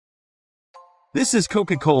This is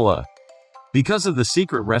Coca Cola. Because of the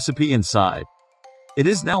secret recipe inside, it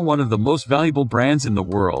is now one of the most valuable brands in the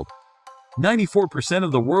world. 94%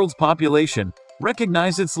 of the world's population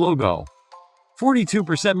recognize its logo.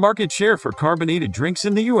 42% market share for carbonated drinks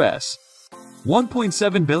in the US.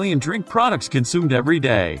 1.7 billion drink products consumed every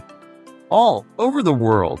day. All over the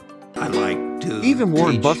world. I like to Even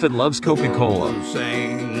Warren teach Buffett loves Coca Cola. to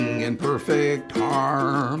sing in perfect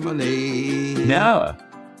harmony. Now,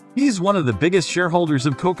 he's one of the biggest shareholders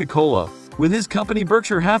of Coca Cola, with his company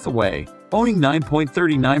Berkshire Hathaway owning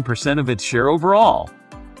 9.39% of its share overall.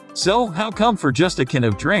 So, how come for just a can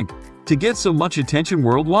of drink to get so much attention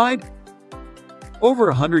worldwide? Over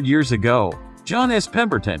 100 years ago, John S.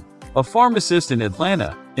 Pemberton, a pharmacist in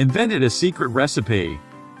Atlanta, invented a secret recipe.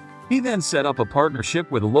 He then set up a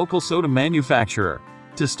partnership with a local soda manufacturer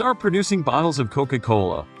to start producing bottles of Coca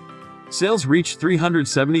Cola. Sales reached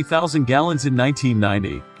 370,000 gallons in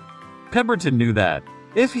 1990. Pemberton knew that,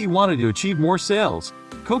 if he wanted to achieve more sales,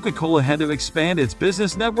 Coca Cola had to expand its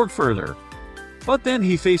business network further. But then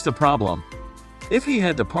he faced a problem. If he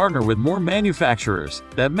had to partner with more manufacturers,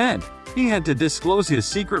 that meant he had to disclose his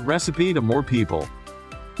secret recipe to more people.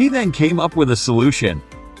 He then came up with a solution.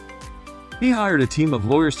 He hired a team of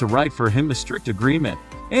lawyers to write for him a strict agreement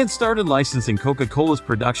and started licensing Coca Cola's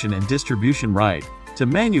production and distribution right to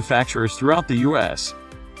manufacturers throughout the US.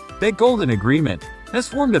 That golden agreement has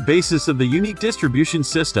formed the basis of the unique distribution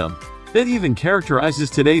system that even characterizes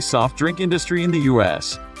today's soft drink industry in the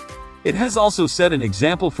US. It has also set an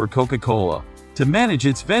example for Coca Cola to manage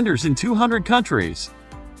its vendors in 200 countries.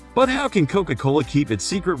 But how can Coca Cola keep its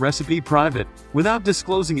secret recipe private without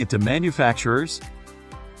disclosing it to manufacturers?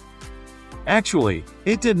 Actually,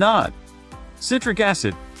 it did not. Citric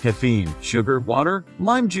acid, caffeine, sugar, water,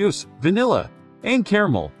 lime juice, vanilla, and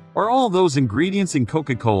caramel are all those ingredients in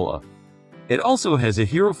Coca Cola. It also has a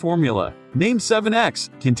hero formula named 7X,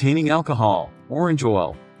 containing alcohol, orange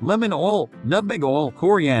oil, lemon oil, nutmeg oil,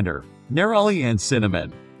 coriander, neroli, and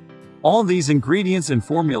cinnamon. All these ingredients and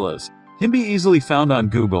formulas can be easily found on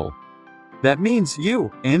Google. That means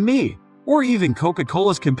you and me, or even Coca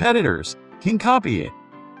Cola's competitors, can copy it.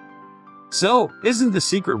 So, isn't the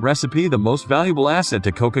secret recipe the most valuable asset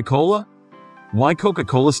to Coca Cola? Why Coca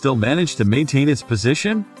Cola still managed to maintain its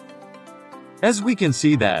position? As we can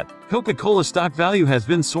see that, Coca Cola stock value has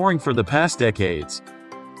been soaring for the past decades.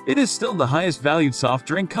 It is still the highest valued soft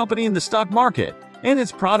drink company in the stock market, and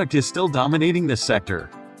its product is still dominating this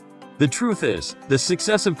sector. The truth is, the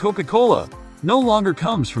success of Coca Cola no longer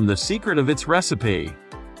comes from the secret of its recipe.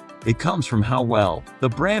 It comes from how well the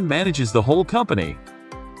brand manages the whole company.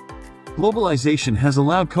 Globalization has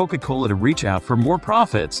allowed Coca Cola to reach out for more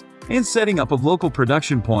profits, and setting up of local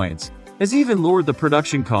production points has even lowered the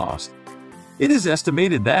production cost. It is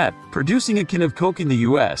estimated that producing a can of Coke in the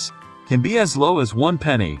US can be as low as 1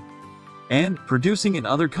 penny. And producing in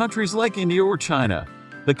other countries like India or China,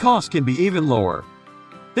 the cost can be even lower.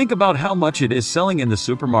 Think about how much it is selling in the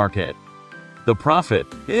supermarket. The profit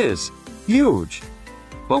is huge.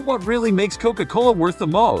 But what really makes Coca Cola worth the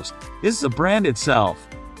most is the brand itself.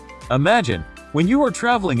 Imagine when you are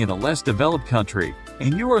traveling in a less developed country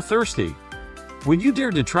and you are thirsty. Would you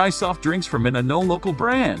dare to try soft drinks from an unknown local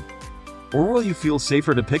brand? Or will you feel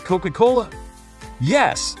safer to pick Coca Cola?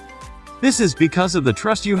 Yes! This is because of the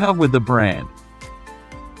trust you have with the brand.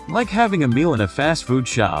 Like having a meal in a fast food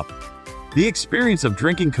shop, the experience of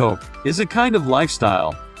drinking Coke is a kind of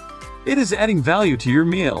lifestyle. It is adding value to your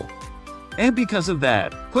meal. And because of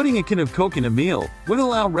that, putting a can of Coke in a meal would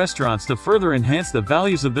allow restaurants to further enhance the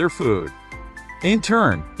values of their food, in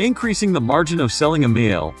turn, increasing the margin of selling a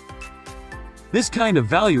meal. This kind of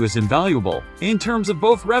value is invaluable in terms of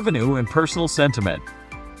both revenue and personal sentiment.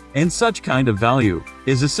 And such kind of value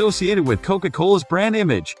is associated with Coca-Cola's brand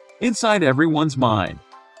image inside everyone's mind.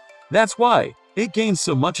 That's why it gains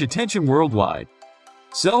so much attention worldwide.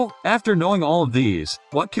 So, after knowing all of these,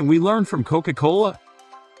 what can we learn from Coca-Cola?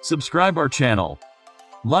 Subscribe our channel,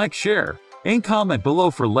 like, share, and comment below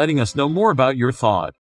for letting us know more about your thought.